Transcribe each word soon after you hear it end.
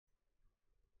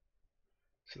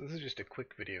So this is just a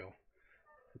quick video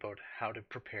about how to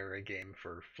prepare a game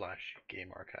for Flash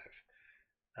Game Archive.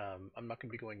 I'm not going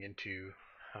to be going into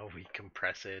how we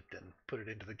compress it and put it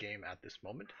into the game at this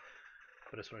moment,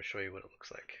 but I just want to show you what it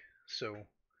looks like. So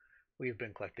we've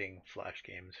been collecting Flash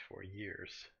games for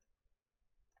years.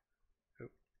 Oh,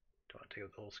 don't want to take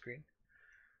up the whole screen.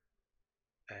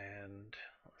 And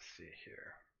let's see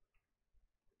here.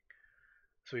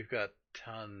 So we've got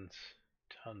tons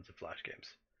of Flash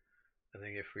games. I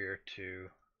think if we were to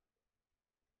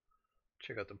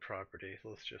check out the properties,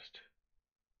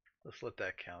 let's let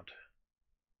that count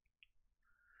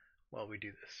while we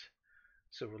do this.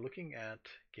 So we're looking at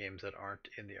games that aren't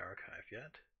in the archive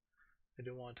yet. I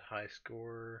do want high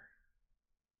score.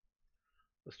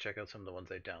 Let's check out some of the ones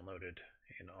I downloaded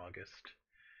in August.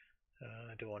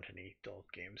 I don't want any adult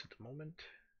games at the moment.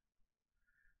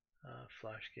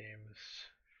 Flash games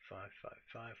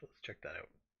 555. Let's check that out.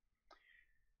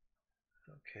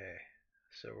 Okay,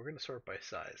 so we're going to sort by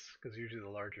size because usually the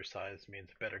larger size means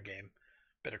better game,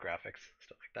 better graphics,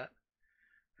 stuff like that.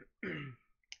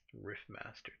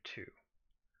 Riffmaster 2.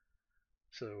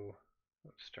 So,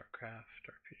 StarCraft,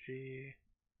 RPG,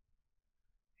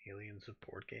 Aliens, a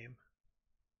board game,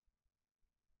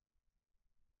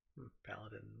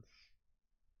 Paladins,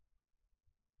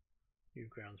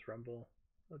 Newgrounds Rumble.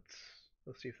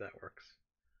 Let's see if that works.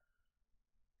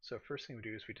 So first thing we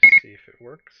do is we just see if it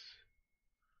works.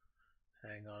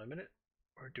 Hang on a minute.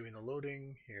 We're doing the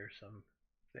loading. Here's some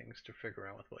things to figure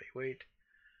out with while you wait.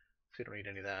 So you don't need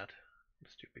any of that.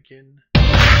 Let's do begin.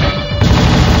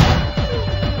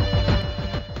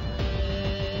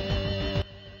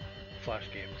 Flash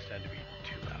games tend to be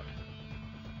too loud.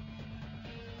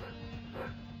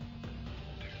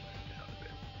 Turn that down a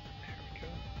bit. There we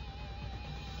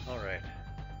go. Alright.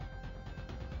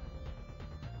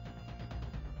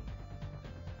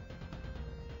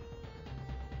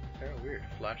 Oh, weird.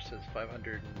 Flash says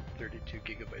 532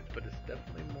 gigabytes, but it's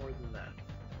definitely more than that.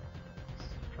 It's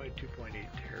probably 2.8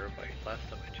 terabytes last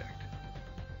time I checked.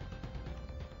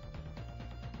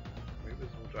 Maybe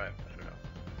this will drive, I don't know.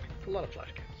 It's a lot of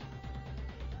Flash games.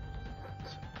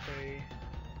 So play.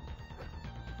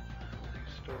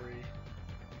 Story.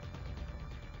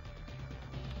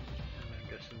 And I'm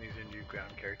guessing these are new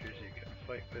ground characters you can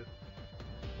fight with.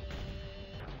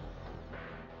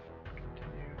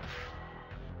 Continue.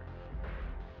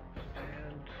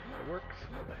 And it works.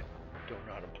 I don't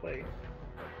know how to play.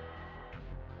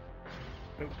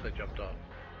 Oops, I jumped off.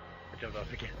 I jumped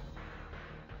off again.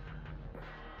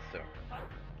 So,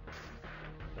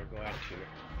 we're going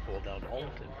to hold down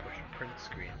Alt and push print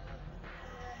screen.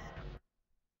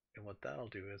 And what that'll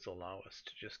do is allow us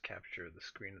to just capture the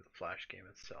screen of the Flash game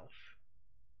itself.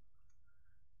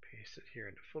 Paste it here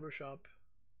into Photoshop.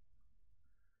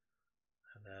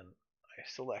 And then I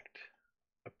select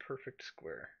a perfect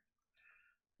square.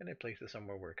 And I place it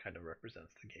somewhere where it kind of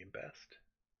represents the game best.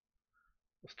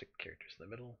 We'll stick characters in the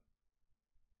middle.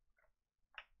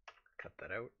 Cut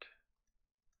that out.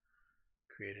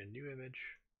 Create a new image.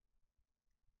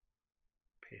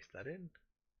 Paste that in.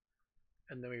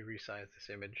 And then we resize this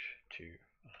image to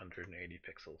 180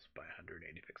 pixels by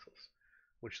 180 pixels,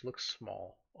 which looks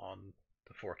small on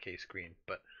the 4K screen,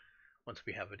 but once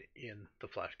we have it in the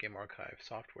Flash Game Archive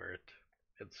software,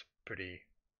 it's pretty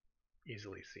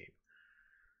easily seen.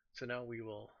 So now we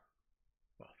will,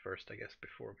 well, first I guess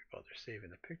before we bother saving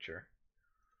the picture,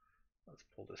 let's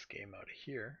pull this game out of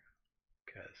here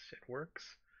because it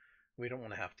works. We don't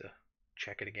want to have to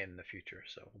check it again in the future,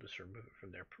 so we'll just remove it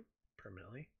from there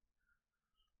permanently.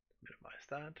 Minimize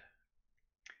that.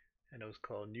 And it was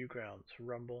called Newgrounds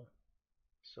Rumble,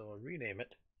 so I'll rename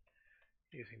it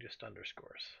using just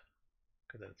underscores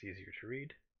because then it's easier to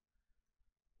read.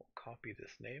 We'll copy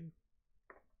this name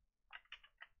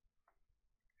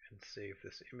and save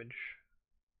this image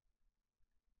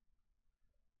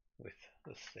with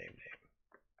the same name.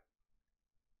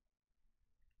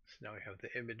 So now we have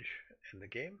the image in the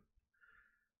game,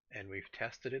 and we've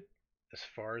tested it as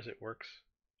far as it works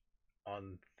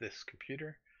on this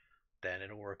computer. Then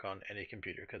it'll work on any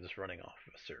computer because it's running off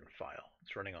of a certain file.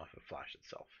 It's running off of Flash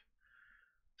itself.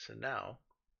 So now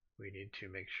we need to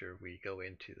make sure we go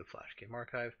into the Flash Game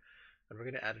Archive, and we're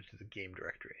going to add it to the game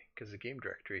directory because the game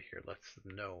directory here lets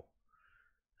them know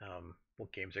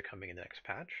what games are coming in the next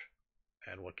patch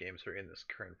and what games are in this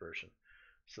current version.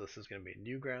 So this is going to be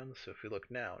Newgrounds. So if we look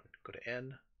now, go to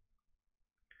N.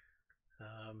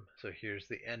 So here's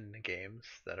the N games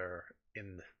that are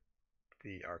in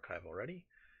the archive already,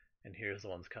 and here's the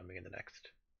ones coming in the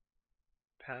next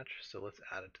patch. So let's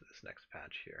add it to this next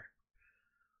patch here.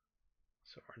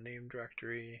 So our name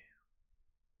directory,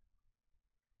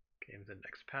 game games in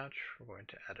next patch. We're going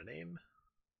to add a name.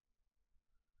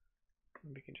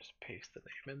 And we can just paste the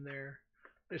name in there.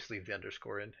 Just leave the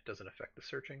underscore in. It doesn't affect the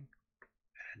searching.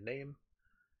 Add name.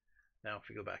 Now if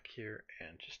we go back here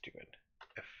and just do an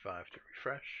F5 to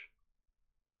refresh.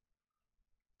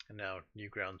 And now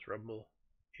Newgrounds Rumble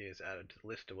is added to the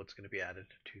list of what's going to be added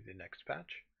to the next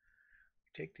patch.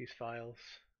 Take these files,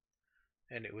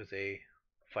 and it was a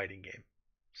fighting game.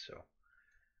 So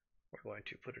we're going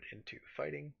to put it into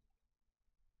fighting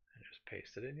and just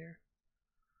paste it in here.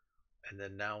 And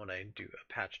then now when I do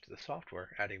a patch to the software,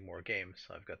 adding more games,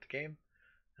 I've got the game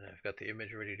and I've got the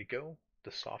image ready to go.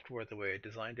 The software, the way I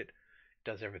designed it,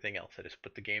 does everything else. I just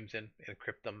put the games in,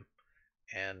 encrypt them,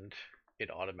 and it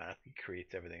automatically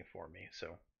creates everything for me.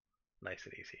 So nice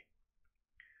and easy.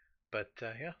 But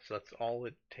yeah, so that's all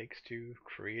it takes to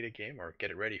create a game or get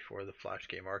it ready for the Flash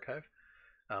Game Archive.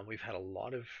 We've had a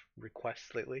lot of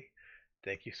requests lately.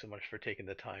 Thank you so much for taking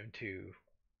the time to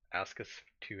ask us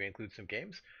to include some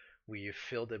games. We've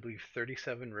filled, I believe,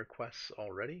 37 requests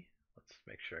already. Let's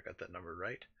make sure I got that number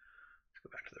right. Let's go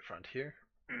back to the front here.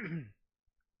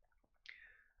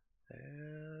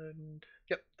 And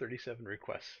yep, 37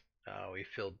 requests. We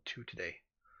filled 2 today.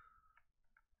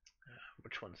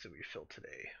 Which ones did we fill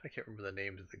today? I can't remember the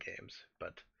names of the games,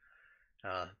 but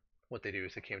what they do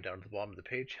is they came down to the bottom of the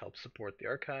page, help support the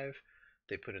archive.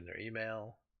 They put in their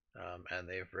email, and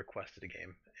they've requested a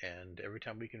game. And every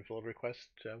time we can fill a request,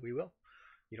 we will.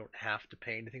 You don't have to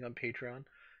pay anything on Patreon.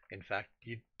 In fact,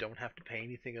 you don't have to pay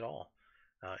anything at all.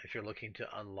 If you're looking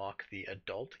to unlock the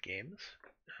adult games,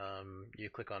 you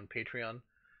click on Patreon,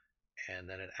 and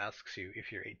then it asks you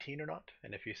if you're 18 or not.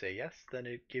 And if you say yes, then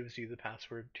it gives you the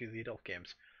password to the adult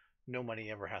games. No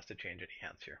money ever has to change any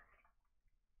hands here.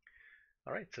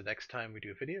 Alright, so next time we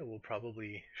do a video, we'll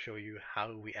probably show you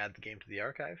how we add the game to the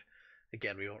archive.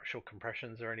 Again, we won't show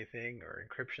compressions or anything or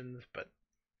encryptions, but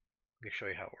we can show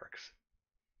you how it works.